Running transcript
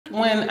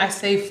When I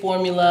say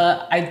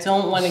formula, I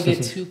don't want to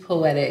get too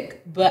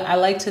poetic, but I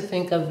like to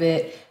think of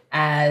it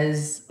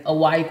as a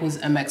y equals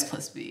mx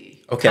plus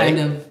b. Okay. Kind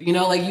of,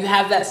 like you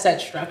have that set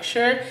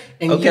structure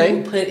and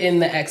you put in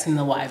the x and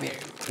the y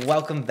variable.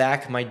 Welcome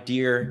back, my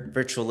dear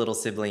virtual little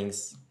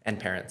siblings and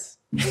parents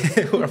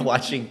who are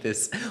watching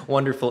this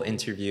wonderful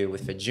interview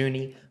with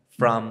Fedjounie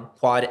from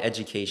Quad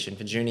Education.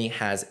 Fedjounie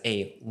has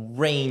a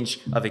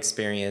range of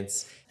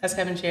experience. As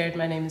Kevin shared,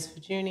 my name is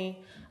Fedjounie.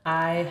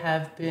 I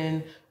have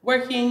been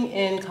working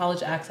in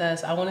college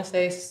access, I want to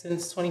say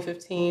since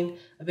 2015,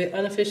 a bit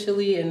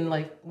unofficially and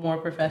more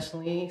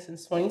professionally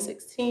since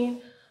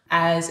 2016.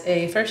 As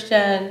a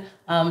first-gen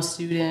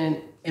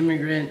student,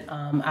 immigrant,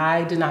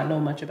 I did not know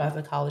much about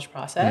the college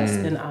process,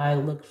 and I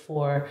looked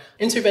for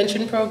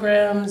intervention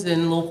programs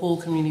in local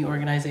community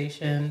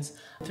organizations.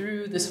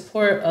 Through the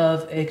support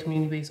of a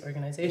community-based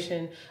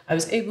organization, I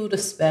was able to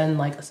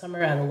spend a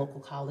summer at a local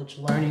college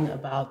learning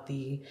about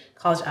the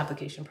college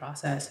application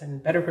process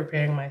and better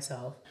preparing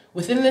myself.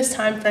 Within this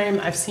time frame,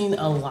 I've seen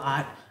a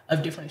lot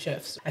of different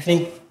shifts. I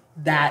think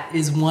that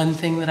is one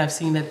thing that I've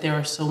seen, that there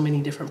are so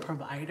many different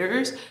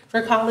providers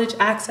for college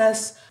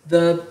access.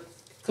 The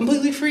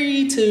completely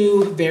free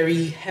to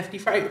very hefty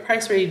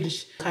price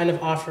range kind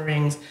of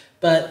offerings,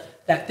 but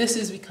that this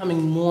is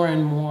becoming more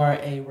and more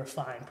a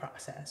refined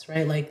process,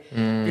 right?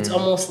 It's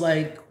almost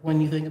like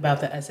when you think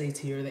about the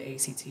SAT or the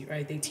ACT,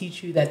 right? They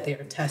teach you that there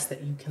are tests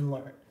that you can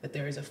learn, that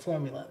there is a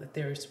formula, that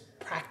there's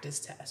practice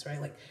tests,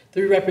 right?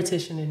 Through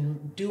repetition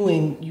and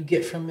doing, you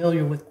get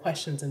familiar with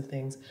questions and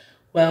things.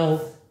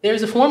 Well,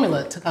 there's a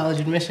formula to college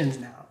admissions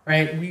now,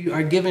 right? We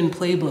are given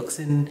playbooks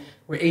and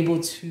we're able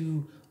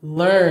to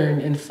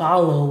learn and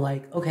follow,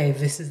 okay,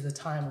 this is the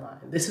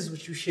timeline. This is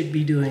what you should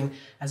be doing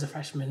as a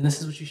freshman. This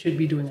is what you should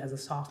be doing as a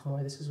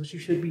sophomore. This is what you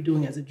should be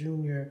doing as a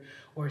junior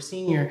or a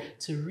senior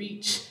to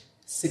reach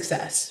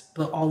success.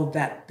 But all of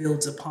that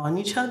builds upon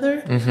each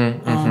other.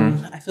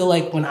 I feel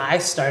like when I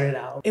started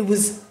out, it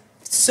was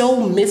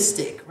so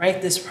mystic,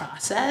 right? This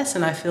process.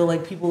 And I feel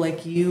like people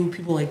like you,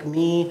 people like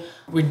me,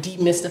 we're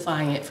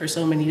demystifying it for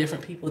so many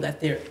different people, that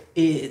there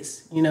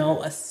is,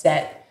 a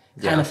set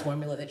kind of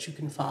formula that you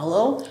can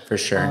follow. For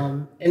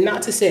sure. And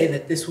not to say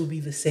that this will be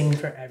the same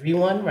for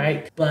everyone,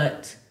 right?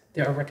 But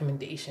there are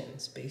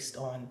recommendations based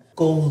on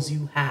goals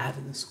you have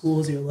and the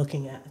schools you're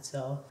looking at.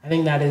 So I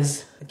think that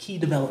is a key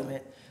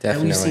development that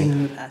we've seen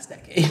in the past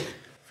decade.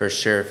 For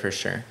sure, for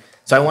sure.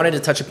 So I wanted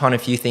to touch upon a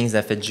few things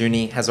that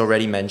Fedjounie has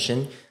already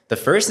mentioned. The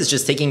first is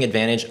just taking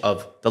advantage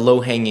of the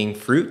low-hanging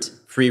fruit,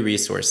 free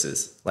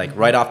resources.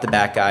 Right off the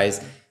bat,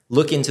 guys,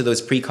 look into those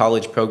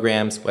pre-college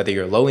programs, whether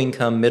you're low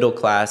income, middle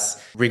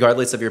class,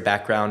 regardless of your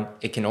background.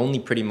 It can only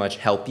pretty much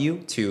help you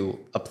to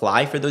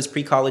apply for those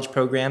pre-college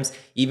programs.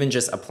 Even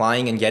just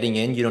applying and getting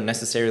in, you don't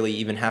necessarily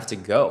even have to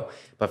go.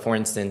 But for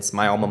instance,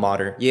 my alma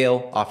mater,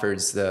 Yale,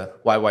 offers the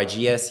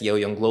YYGS, Yale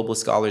Young Global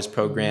Scholars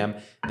Program.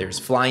 There's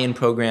fly-in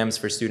programs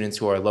for students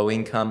who are low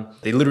income.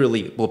 They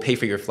literally will pay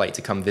for your flight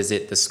to come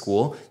visit the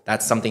school.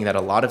 That's something that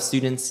a lot of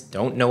students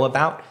don't know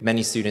about.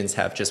 Many students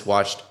have just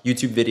watched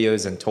YouTube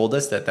videos and told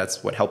us that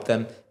that's what helped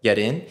them get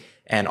in.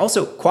 And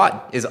also,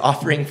 Quad is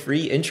offering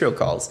free intro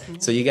calls.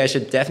 So you guys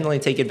should definitely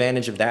take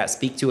advantage of that.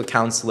 Speak to a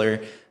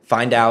counselor,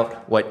 find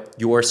out what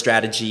your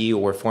strategy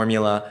or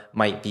formula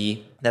might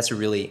be. That's a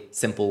really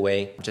simple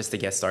way just to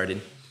get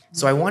started.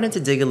 So I wanted to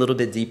dig a little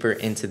bit deeper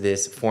into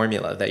this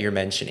formula that you're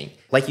mentioning.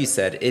 Like you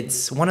said,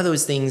 it's one of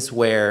those things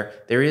where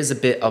there is a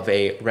bit of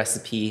a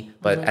recipe,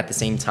 but at the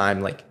same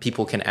time,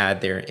 people can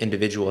add their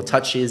individual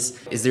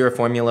touches. Is there a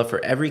formula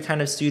for every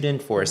kind of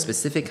student, for a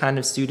specific kind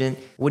of student?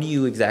 What do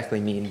you exactly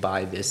mean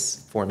by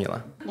this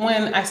formula?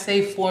 When I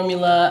say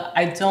formula,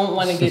 I don't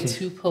want to get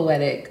too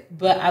poetic,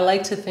 but I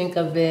like to think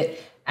of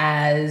it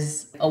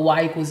as a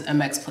y equals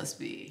mx plus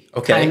b.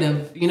 Okay. Kind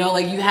of, you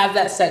have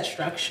that set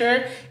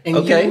structure and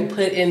you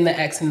put in the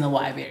x and the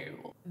y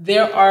variable.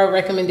 There are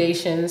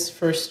recommendations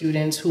for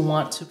students who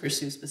want to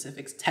pursue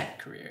specific tech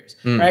careers,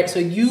 right? So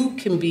you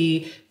can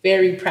be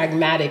very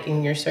pragmatic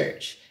in your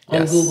search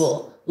on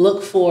Google.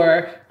 Look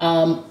for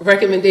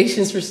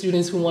recommendations for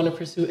students who want to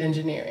pursue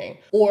engineering,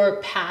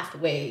 or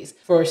pathways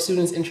for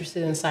students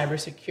interested in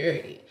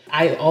cybersecurity.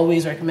 I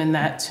always recommend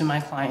that to my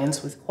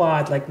clients with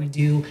Quad. We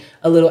do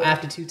a little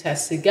aptitude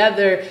test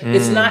together.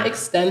 It's not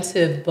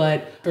extensive,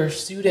 but for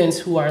students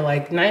who are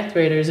ninth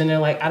graders and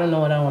they're I don't know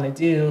what I want to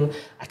do.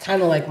 I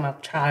kind of like my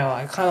child.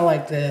 I kind of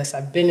like this.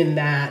 I've been in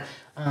that.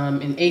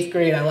 In 8th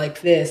grade, I like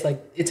this.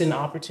 It's an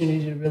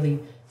opportunity to really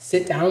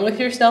sit down with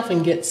yourself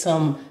and get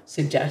some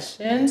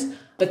suggestions.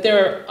 But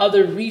there are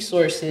other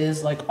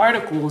resources like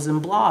articles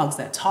and blogs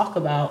that talk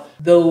about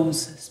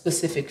those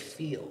specific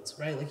fields,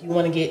 right? You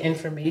want to get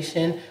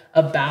information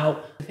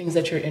about the things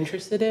that you're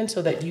interested in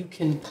so that you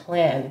can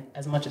plan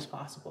as much as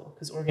possible,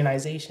 because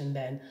organization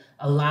then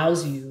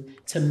allows you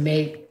to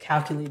make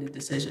calculated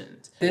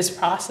decisions. This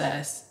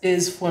process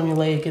is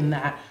formulaic in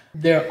that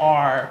there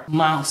are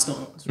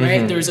milestones,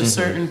 right? There's a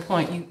certain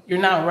point. You're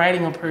not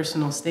writing a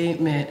personal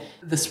statement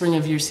the spring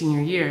of your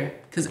senior year,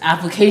 because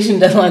application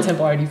deadlines have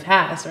already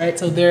passed, right?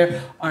 So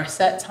there are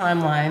set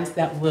timelines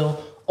that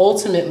will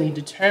ultimately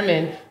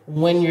determine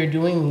when you're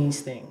doing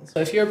these things. So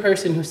if you're a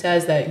person who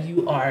says that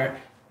you are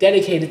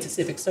dedicated to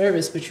civic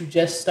service, but you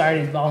just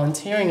started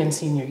volunteering in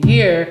senior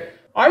year,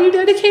 are you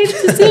dedicated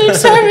to civic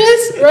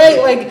service, right?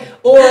 Like,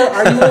 or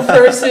are you a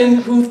person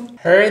who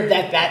heard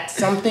that that's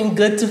something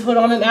good to put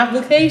on an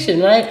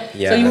application, right?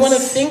 Yes. So you want to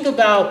think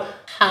about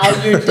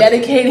how you're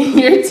dedicating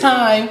your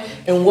time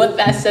and what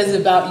that says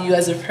about you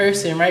as a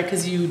person, right?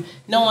 Because you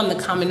know on the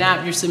Common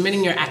App, you're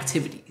submitting your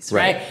activities,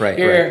 right?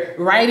 You're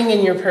writing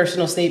in your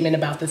personal statement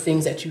about the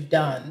things that you've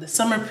done. The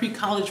summer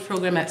pre-college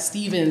program at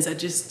Stevens that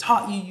just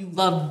taught you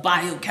love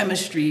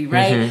biochemistry,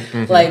 right?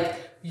 Like,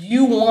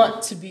 you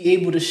want to be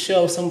able to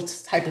show some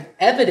type of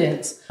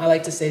evidence. I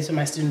like to say to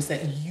my students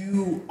that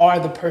you are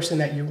the person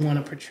that you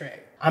want to portray.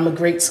 I'm a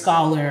great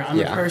scholar. I'm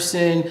a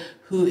person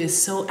who is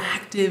so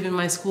active in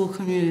my school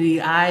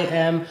community. I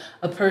am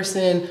a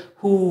person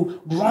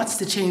who wants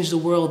to change the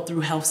world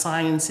through health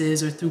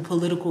sciences or through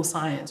political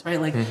science,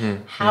 right? Like,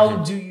 how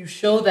do you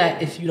show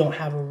that if you don't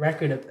have a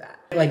record of that?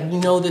 Like, we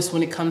know this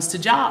when it comes to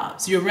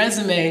jobs. Your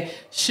resume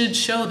should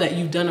show that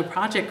you've done a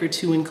project or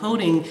two in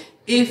coding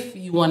if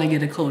you want to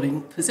get a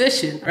coding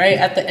position, right?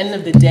 At the end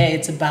of the day,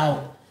 it's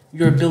about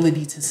your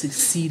ability to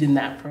succeed in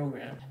that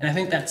program. And I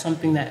think that's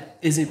something that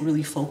isn't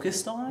really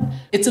focused on.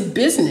 It's a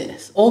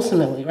business,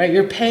 ultimately, right?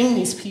 You're paying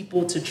these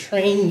people to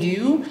train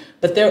you,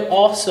 but they're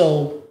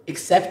also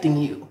accepting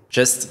you.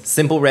 Just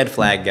simple red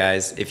flag,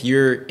 guys. If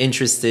you're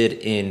interested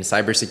in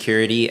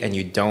cybersecurity and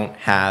you don't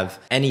have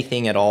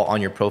anything at all on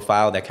your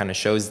profile that kind of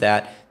shows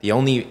that, the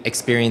only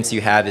experience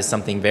you have is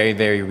something very,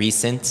 very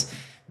recent,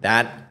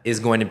 that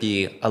is going to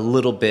be a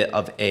little bit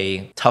of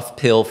a tough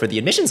pill for the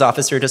admissions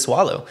officer to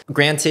swallow.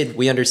 Granted,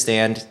 we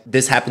understand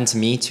this happened to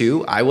me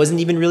too. I wasn't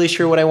even really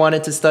sure what I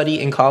wanted to study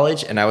in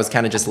college, and I was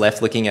kind of just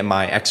left looking at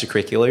my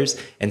extracurriculars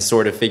and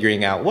sort of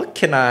figuring out what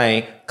can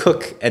I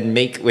cook and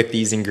make with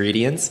these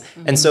ingredients.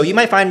 And so you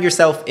might find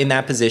yourself in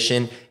that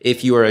position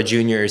if you are a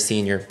junior or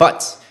senior,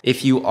 but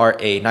if you are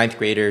a 9th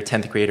grader,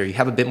 10th grader, you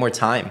have a bit more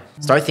time.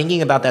 Start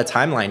thinking about that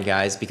timeline,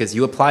 guys, because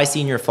you apply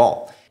senior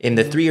fall. In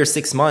the 3 or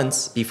 6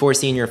 months before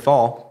senior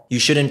fall, you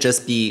shouldn't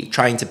just be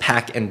trying to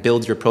pack and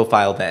build your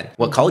profile then.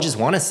 What colleges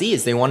want to see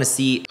is they want to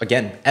see,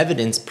 again,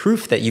 evidence,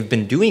 proof that you've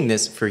been doing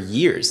this for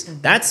years.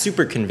 That's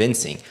super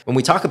convincing. When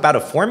we talk about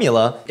a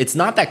formula, it's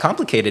not that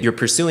complicated. You're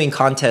pursuing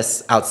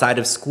contests outside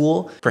of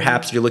school.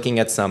 Perhaps you're looking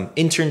at some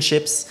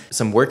internships,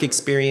 some work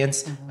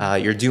experience.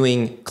 You're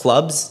doing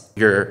clubs,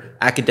 your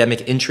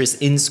academic interests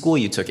in school.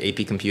 You took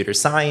AP Computer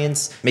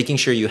Science, making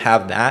sure you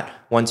have that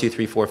 1, 2,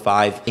 3, 4,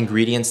 5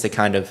 ingredients to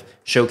kind of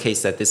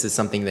showcase that this is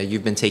something that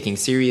you've been taking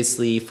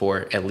seriously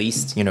for at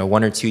least,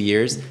 1 or 2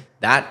 years.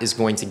 That is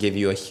going to give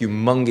you a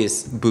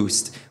humongous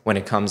boost when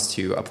it comes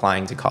to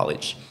applying to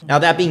college. Now,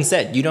 that being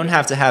said, you don't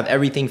have to have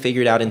everything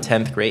figured out in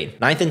 10th grade.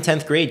 9th and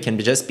 10th grade can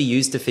just be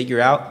used to figure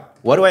out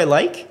what do I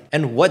like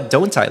and what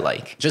don't I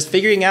like? Just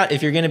figuring out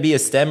if you're going to be a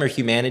STEM or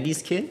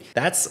humanities kid,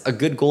 that's a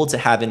good goal to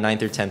have in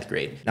 9th or 10th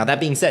grade. Now,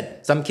 that being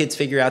said, some kids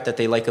figure out that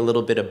they like a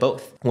little bit of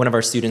both. One of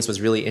our students was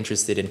really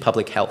interested in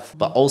public health,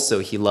 but also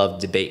he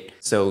loved debate.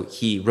 So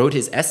he wrote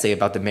his essay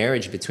about the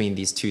marriage between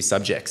these two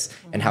subjects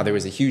and how there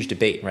was a huge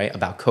debate, right?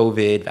 About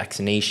COVID,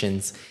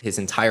 vaccinations. His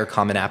entire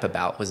Common App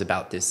was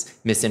about this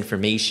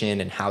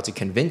misinformation and how to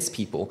convince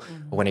people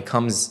when it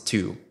comes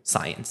to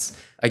science.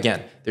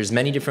 Again, there's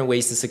many different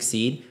ways to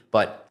succeed,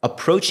 but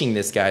approaching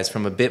this, guys,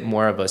 from a bit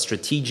more of a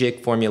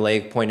strategic,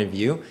 formulaic point of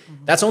view,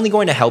 that's only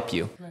going to help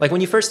you. Like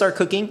when you first start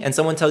cooking and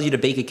someone tells you to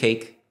bake a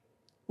cake,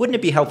 wouldn't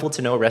it be helpful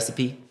to know a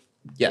recipe?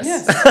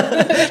 Yes.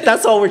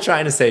 That's all we're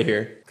trying to say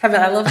here. Kevin,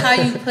 I love how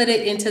you put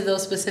it into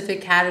those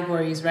specific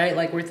categories, right?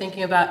 Like we're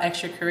thinking about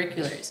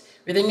extracurriculars.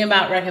 We're thinking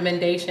about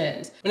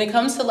recommendations. When it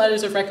comes to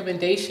letters of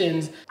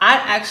recommendations, I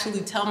actually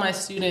tell my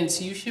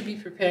students, you should be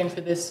preparing for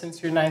this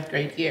since your 9th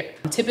grade year.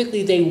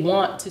 Typically, they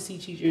want to see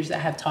teachers that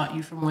have taught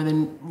you for more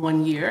than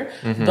 1 year.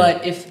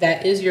 But if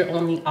that is your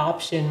only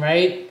option,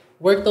 right,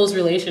 work those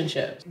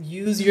relationships.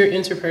 Use your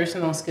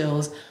interpersonal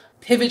skills.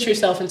 Pivot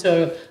yourself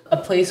into a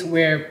place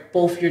where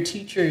both your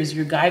teachers,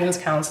 your guidance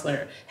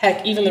counselor,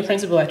 heck, even the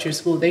principal at your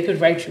school, they could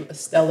write you a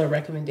stellar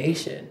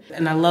recommendation.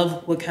 And I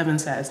love what Kevin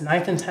says,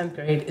 9th and 10th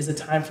grade is a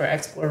time for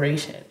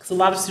exploration. Because a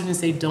lot of students,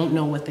 they don't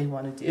know what they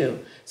want to do.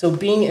 So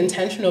being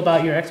intentional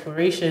about your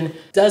exploration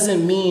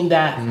doesn't mean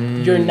that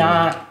you're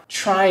not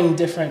trying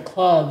different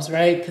clubs,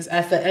 right? Because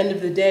at the end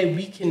of the day,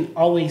 we can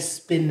always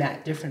spin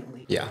that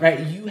differently, right?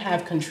 You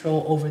have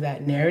control over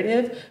that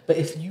narrative, but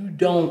if you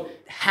don't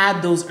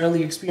have those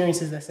early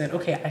experiences that said,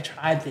 okay, I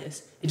tried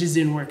this, it just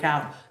didn't work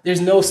out.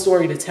 There's no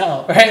story to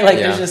tell, right? Like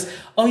there's just,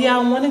 oh yeah,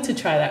 I wanted to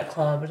try that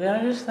club, but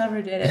I just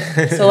never did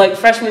it. So like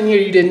freshman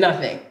year, you did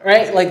nothing,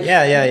 right? Like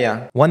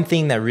Yeah. One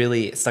thing that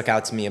really stuck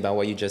out to me about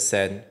what you just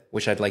said,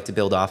 which I'd like to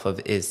build off of,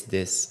 is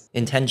this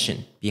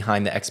intention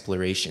behind the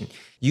exploration.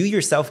 You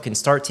yourself can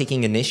start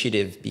taking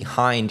initiative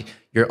behind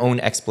your own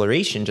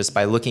exploration just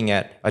by looking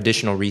at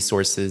additional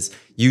resources.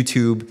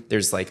 YouTube,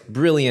 there's like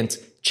brilliant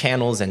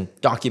channels and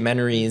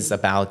documentaries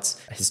about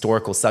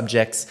historical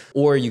subjects,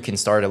 or you can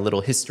start a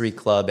little history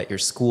club at your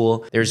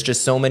school. There's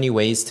just so many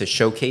ways to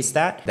showcase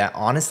that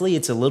honestly,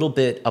 it's a little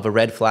bit of a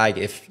red flag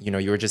if, you know,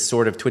 you were just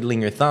sort of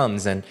twiddling your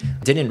thumbs and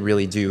didn't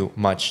really do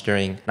much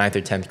during 9th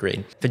or 10th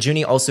grade.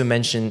 Fedjounie also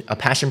mentioned a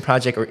passion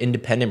project or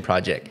independent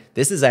project.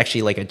 This is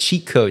actually like a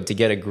cheat code to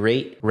get a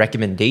great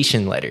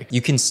recommendation letter.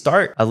 You can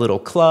start a little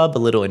club, a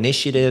little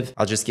initiative.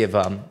 I'll just give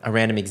a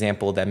random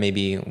example that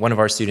maybe one of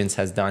our students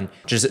has done.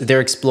 Just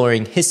they're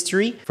exploring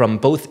history from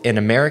both an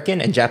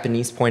American and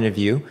Japanese point of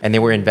view, and they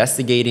were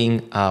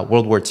investigating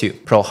World War II,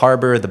 Pearl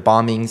Harbor, the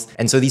bombings.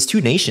 And so these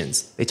two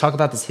nations, they talk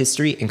about this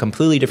history in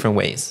completely different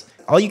ways.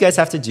 All you guys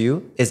have to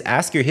do is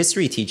ask your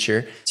history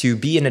teacher to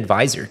be an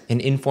advisor,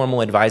 an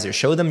informal advisor.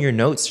 Show them your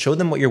notes, show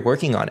them what you're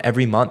working on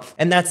every month.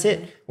 And that's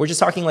it. We're just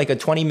talking like a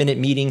 20-minute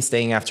meeting,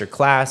 staying after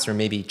class, or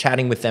maybe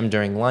chatting with them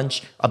during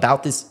lunch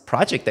about this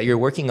project that you're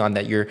working on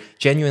that you're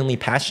genuinely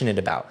passionate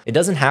about. It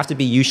doesn't have to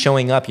be you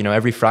showing up, you know,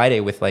 every Friday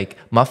with like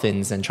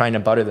muffins and trying to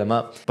butter them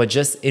up, but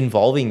just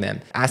involving them,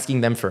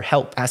 asking them for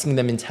help, asking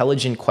them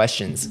intelligent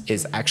questions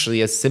is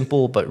actually a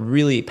simple but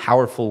really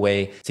powerful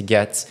way to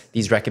get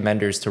these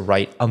recommenders to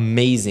write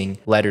amazing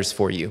letters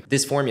for you.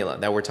 This formula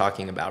that we're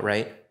talking about,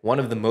 right? One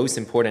of the most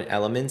important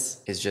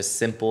elements is just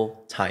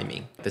simple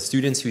timing. The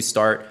students who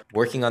start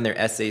working on their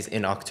essays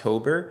in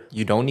October,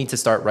 you don't need to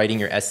start writing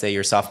your essay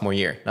your sophomore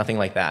year, nothing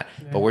like that.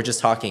 But we're just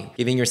talking,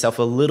 giving yourself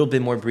a little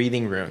bit more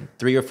breathing room,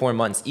 3 or 4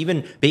 months,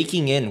 even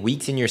baking in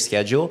weeks in your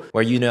schedule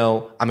where you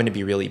know, I'm gonna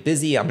be really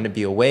busy, I'm gonna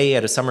be away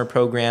at a summer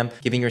program,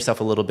 giving yourself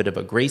a little bit of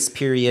a grace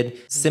period.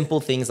 Simple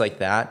things like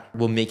that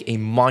will make a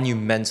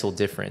monumental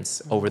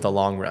difference over the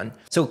long run.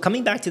 So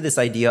coming back to this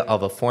idea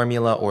of a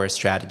formula or a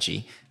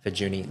strategy,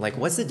 Fedjounie, like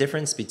what's the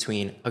difference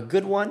between a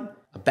good one,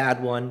 a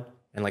bad one,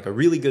 and like a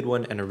really good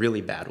one and a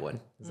really bad one?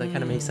 Does that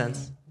kind of make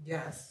sense?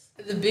 Yes.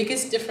 The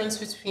biggest difference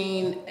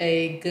between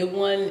a good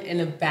one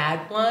and a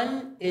bad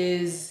one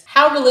is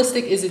how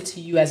realistic is it to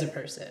you as a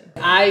person?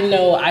 I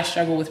know I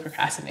struggle with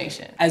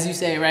procrastination. As you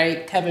say,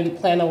 right, Kevin,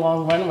 plan a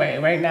long runway.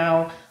 Right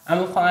now, I'm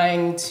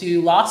applying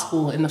to law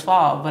school in the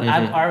fall, but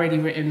I've already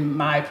written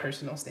my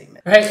personal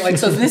statement, right? Like,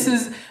 so this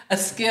is a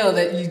skill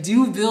that you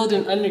do build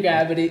in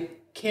undergrad, but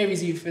it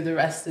carries you for the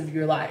rest of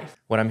your life.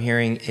 What I'm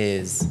hearing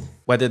is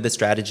whether the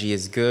strategy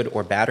is good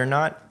or bad or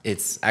not,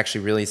 it's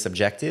actually really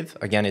subjective.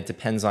 Again, it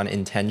depends on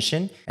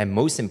intention. And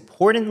most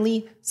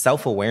importantly,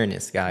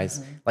 self-awareness,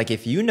 guys. Like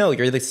if you know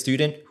you're the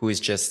student who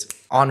is just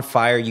on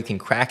fire, you can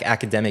crack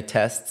academic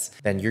tests,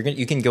 then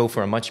you can go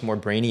for a much more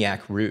brainiac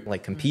route,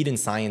 like compete in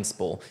Science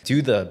Bowl,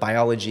 do the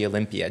biology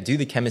Olympiad, do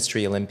the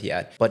chemistry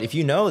Olympiad. But if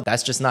you know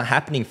that's just not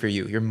happening for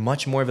you, you're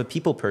much more of a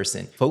people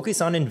person. Focus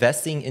on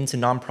investing into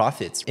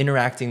nonprofits,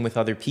 interacting with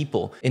other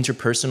people,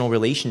 interpersonal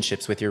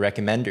relationships with your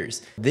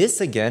recommenders. This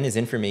again is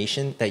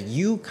information that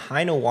you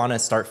kind of want to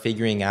start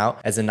figuring out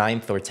as a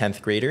 9th or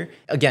 10th grader.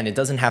 Again, it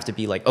doesn't have to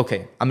be like,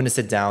 okay, I'm going to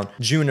sit down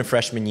June of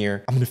freshman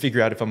year, I'm going to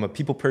figure out if I'm a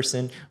people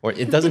person, or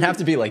it doesn't have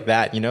to be like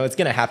that. You know, it's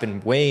going to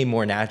happen way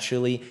more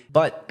naturally.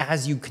 But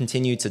as you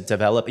continue to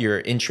develop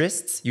your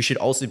interests, you should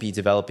also be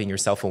developing your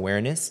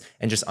self-awareness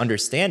and just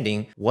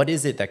understanding what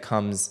is it that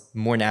comes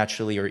more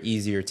naturally or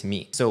easier to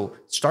me. So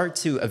start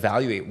to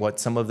evaluate what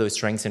some of those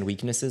strengths and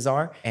weaknesses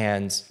are.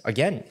 And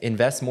again,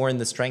 invest more in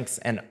the strengths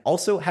and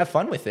also have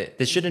fun with it.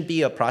 This shouldn't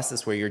be a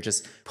process where you're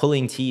just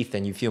pulling teeth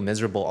and you feel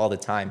miserable all the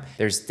time.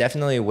 There's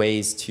definitely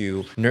ways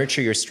to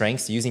nurture your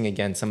strengths using,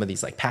 again, some of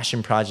these like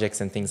passion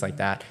projects and things like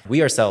that.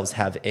 We ourselves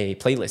have a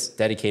playlist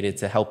dedicated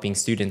to helping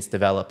students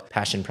develop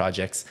passion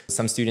projects.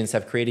 Some students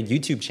have created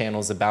YouTube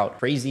channels about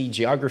crazy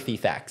geography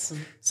facts.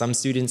 Some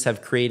students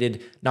have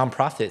created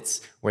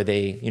nonprofits where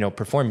they, you know,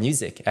 perform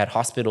music at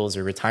hospitals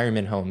or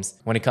retirement homes.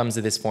 When it comes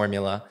to this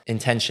formula,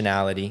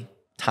 intentionality,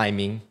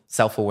 timing,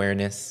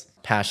 self-awareness,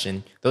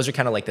 passion, those are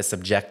kind of like the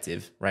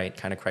subjective, right,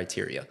 kind of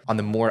criteria. On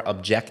the more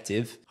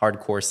objective,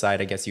 hardcore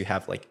side, I guess you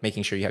have like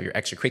making sure you have your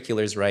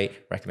extracurriculars right,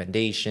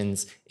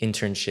 recommendations,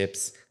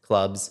 internships,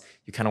 clubs.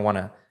 You kind of want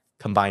to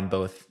combine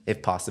both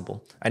if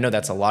possible. I know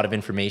that's a lot of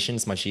information.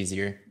 It's much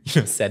easier,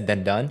 you know, said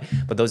than done,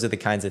 but those are the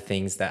kinds of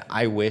things that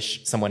I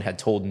wish someone had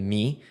told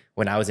me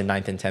when I was in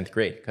 9th and 10th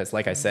grade. Because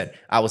like I said,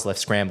 I was left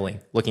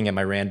scrambling, looking at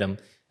my random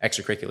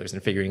extracurriculars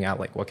and figuring out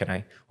like, what can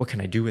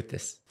I do with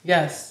this?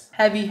 Yes.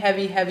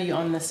 Heavy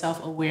on the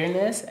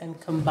self-awareness and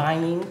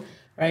combining,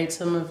 right,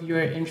 some of your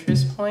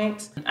interest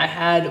points. I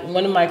had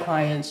one of my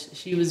clients,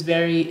 she was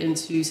very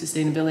into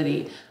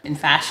sustainability in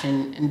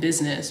fashion and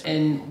business.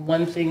 And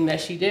one thing that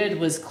she did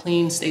was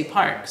clean state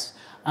parks.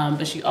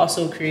 But she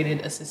also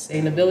created a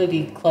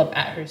sustainability club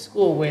at her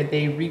school where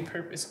they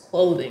repurpose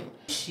clothing.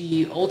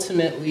 She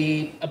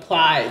ultimately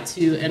applied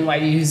to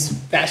NYU's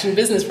fashion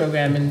business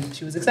program and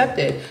she was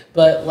accepted.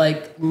 But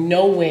like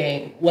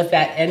knowing what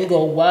that end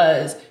goal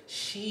was,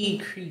 she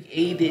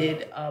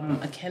created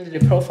a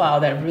candidate profile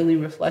that really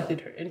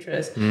reflected her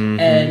interest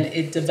and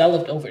it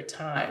developed over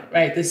time,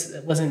 right? This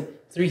wasn't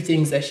 3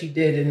 things that she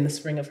did in the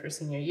spring of her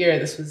senior year.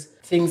 This was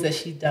things that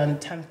she'd done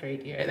 10th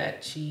grade year,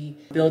 that she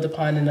built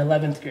upon in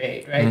 11th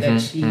grade, right? That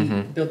she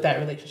built that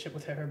relationship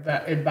with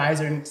her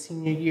advisor in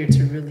senior year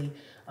to really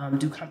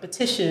do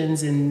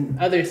competitions and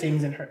other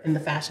things in the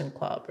fashion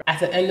club. At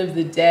the end of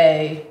the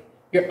day,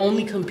 you're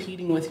only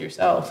competing with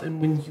yourself.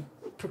 And when you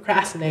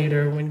procrastinate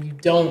or when you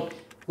don't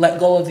let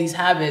go of these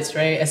habits,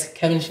 right? As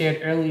Kevin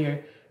shared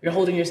earlier, you're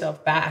holding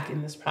yourself back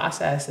in this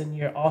process, and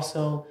you're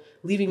also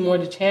leaving more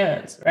to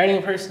chance. Writing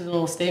a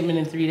personal statement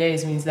in 3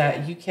 days means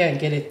that you can't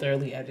get it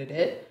thoroughly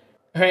edited,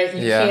 right?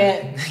 You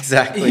can't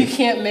exactly. You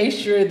can't make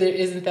sure there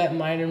isn't that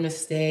minor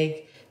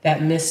mistake,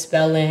 that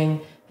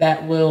misspelling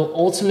that will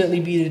ultimately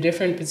be the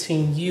difference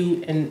between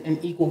you and an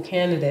equal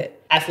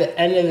candidate. At the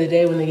end of the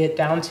day, when they get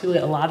down to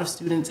it, a lot of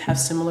students have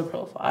similar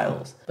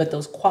profiles, but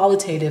those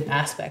qualitative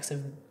aspects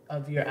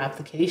of your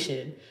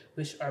application,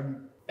 which are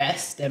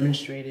best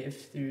demonstrated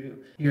through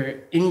your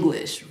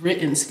English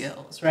written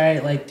skills,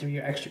 right? Like through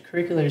your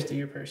extracurriculars, through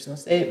your personal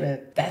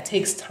statement. That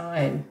takes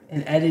time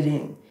and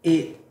editing.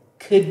 It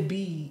could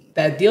be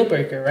that deal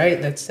breaker,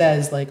 right? That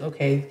says like,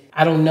 okay,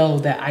 I don't know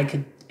that I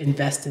could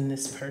invest in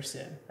this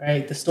person,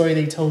 right? The story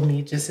they told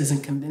me just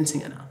isn't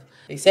convincing enough.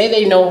 They say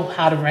they know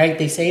how to write.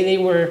 They say they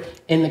were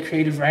in the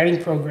creative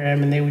writing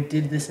program and they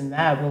did this and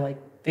that, but like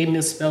they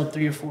misspelled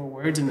 3 or 4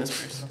 words in this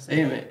personal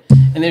statement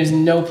and there's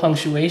no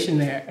punctuation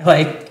there.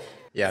 Like,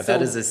 yeah,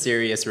 that is a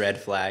serious red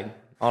flag.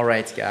 All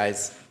right,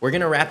 guys, we're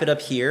going to wrap it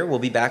up here. We'll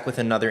be back with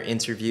another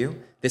interview.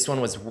 This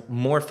one was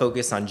more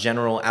focused on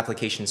general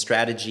application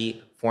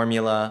strategy,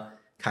 formula,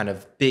 kind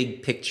of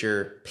big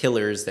picture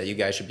pillars that you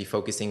guys should be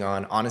focusing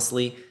on.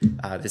 Honestly,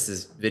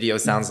 this video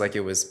sounds like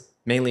it was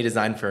mainly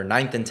designed for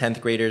 9th and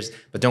 10th graders,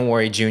 but don't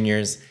worry,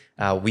 juniors.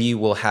 We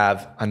will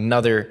have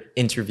another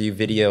interview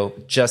video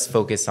just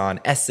focused on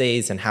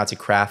essays and how to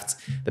craft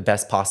the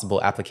best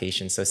possible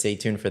application. So stay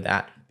tuned for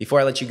that. Before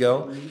I let you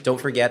go,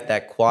 don't forget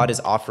that Quad is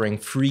offering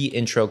free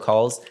intro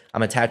calls.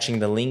 I'm attaching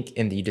the link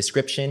in the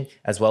description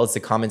as well as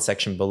the comment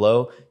section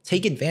below.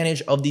 Take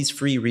advantage of these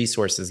free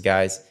resources,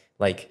 guys.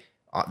 Like,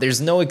 there's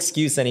no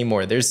excuse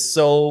anymore. There's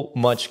so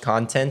much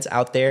content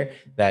out there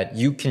that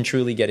you can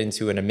truly get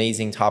into an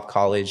amazing top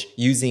college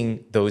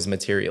using those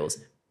materials.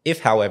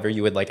 If, however,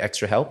 you would like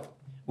extra help,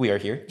 we are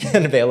here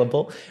and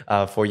available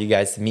for you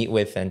guys to meet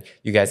with, and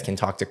you guys can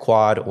talk to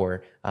Quad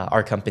or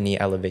our company,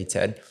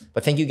 Elevated.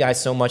 But thank you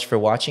guys so much for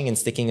watching and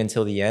sticking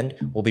until the end.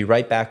 We'll be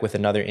right back with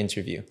another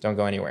interview. Don't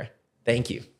go anywhere. Thank you.